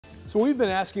So we've been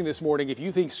asking this morning if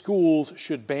you think schools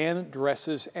should ban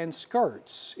dresses and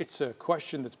skirts. It's a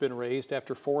question that's been raised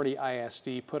after Forney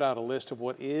ISD put out a list of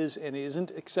what is and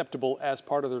isn't acceptable as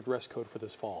part of their dress code for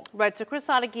this fall. Right, so Chris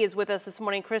Sadecki is with us this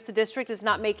morning. Chris, the district is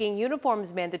not making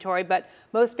uniforms mandatory, but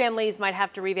most families might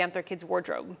have to revamp their kids'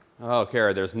 wardrobe. Oh,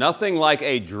 Kara, there's nothing like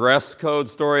a dress code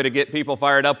story to get people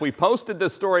fired up. We posted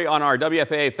this story on our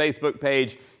WFAA Facebook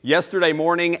page yesterday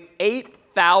morning.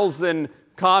 8,000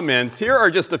 comments. Here are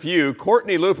just a few.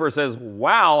 Courtney Looper says,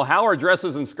 wow, how are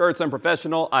dresses and skirts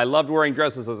unprofessional? I loved wearing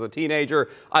dresses as a teenager.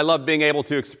 I love being able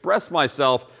to express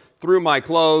myself through my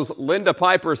clothes. Linda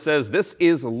Piper says, this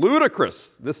is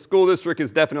ludicrous. This school district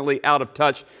is definitely out of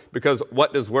touch because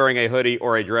what does wearing a hoodie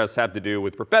or a dress have to do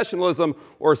with professionalism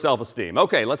or self-esteem?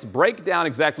 Okay, let's break down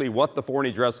exactly what the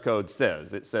Forney dress code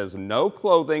says. It says no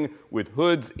clothing with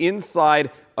hoods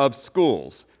inside of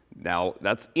schools. Now,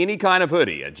 that's any kind of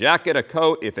hoodie, a jacket, a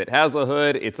coat. If it has a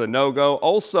hood, it's a no-go.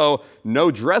 Also,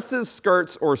 no dresses,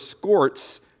 skirts, or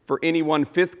skirts for anyone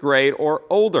 5th grade or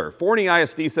older. Forney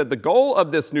ISD said the goal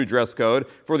of this new dress code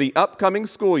for the upcoming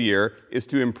school year is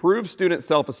to improve student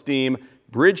self-esteem,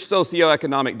 bridge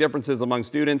socioeconomic differences among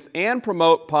students, and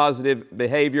promote positive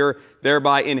behavior,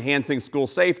 thereby enhancing school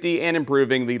safety and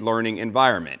improving the learning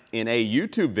environment. In a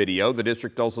YouTube video, the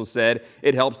district also said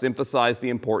it helps emphasize the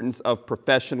importance of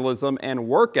professionalism and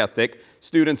work ethic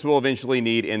students will eventually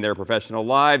need in their professional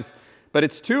lives. But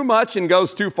it's too much and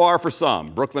goes too far for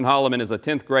some. Brooklyn Holloman is a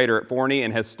 10th grader at Forney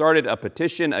and has started a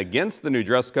petition against the new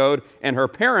dress code, and her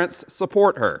parents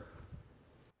support her.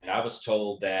 I was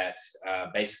told that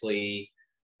basically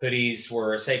hoodies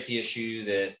were a safety issue,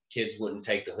 that kids wouldn't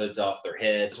take the hoods off their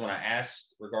heads. When I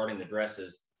asked regarding the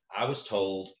dresses, I was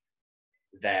told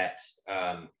that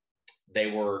they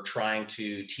were trying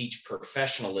to teach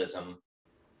professionalism.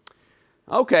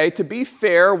 Okay, to be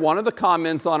fair, one of the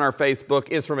comments on our Facebook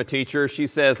is from a teacher. She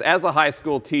says, as a high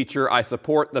school teacher, I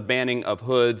support the banning of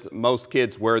hoods. Most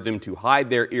kids wear them to hide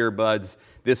their earbuds.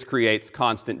 This creates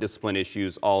constant discipline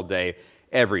issues all day,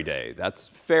 every day. That's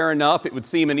fair enough. It would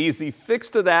seem an easy fix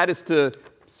to that is to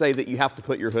say that you have to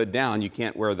put your hood down. You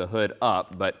can't wear the hood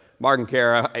up. But Mark and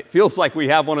Kara, it feels like we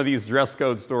have one of these dress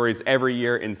code stories every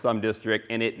year in some district,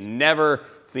 and it never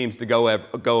seems to go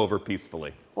over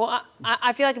peacefully. Well,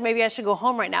 I feel like maybe I should go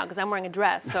home right now because I'm wearing a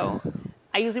dress. So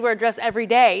I usually wear a dress every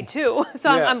day, too.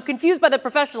 So yeah. I'm confused by the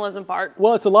professionalism part.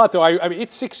 Well, it's a lot, though. I mean,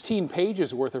 it's 16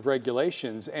 pages worth of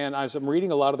regulations. And as I'm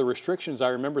reading a lot of the restrictions, I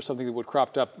remember something that would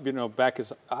cropped up, back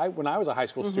when I was a high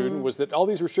school student, was that all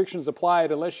these restrictions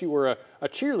applied unless you were a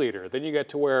cheerleader. Then you get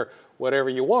to wear whatever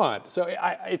you want. So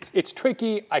it's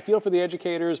tricky. I feel for the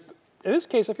educators. In this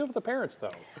case, I feel for the parents, though.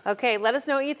 Okay, let us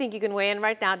know what you think. You can weigh in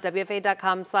right now at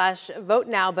WFA.com/vote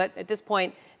now. But at this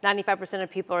point, 95% of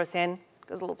people are saying it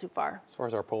goes a little too far. As far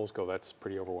as our polls go, that's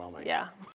pretty overwhelming. Yeah.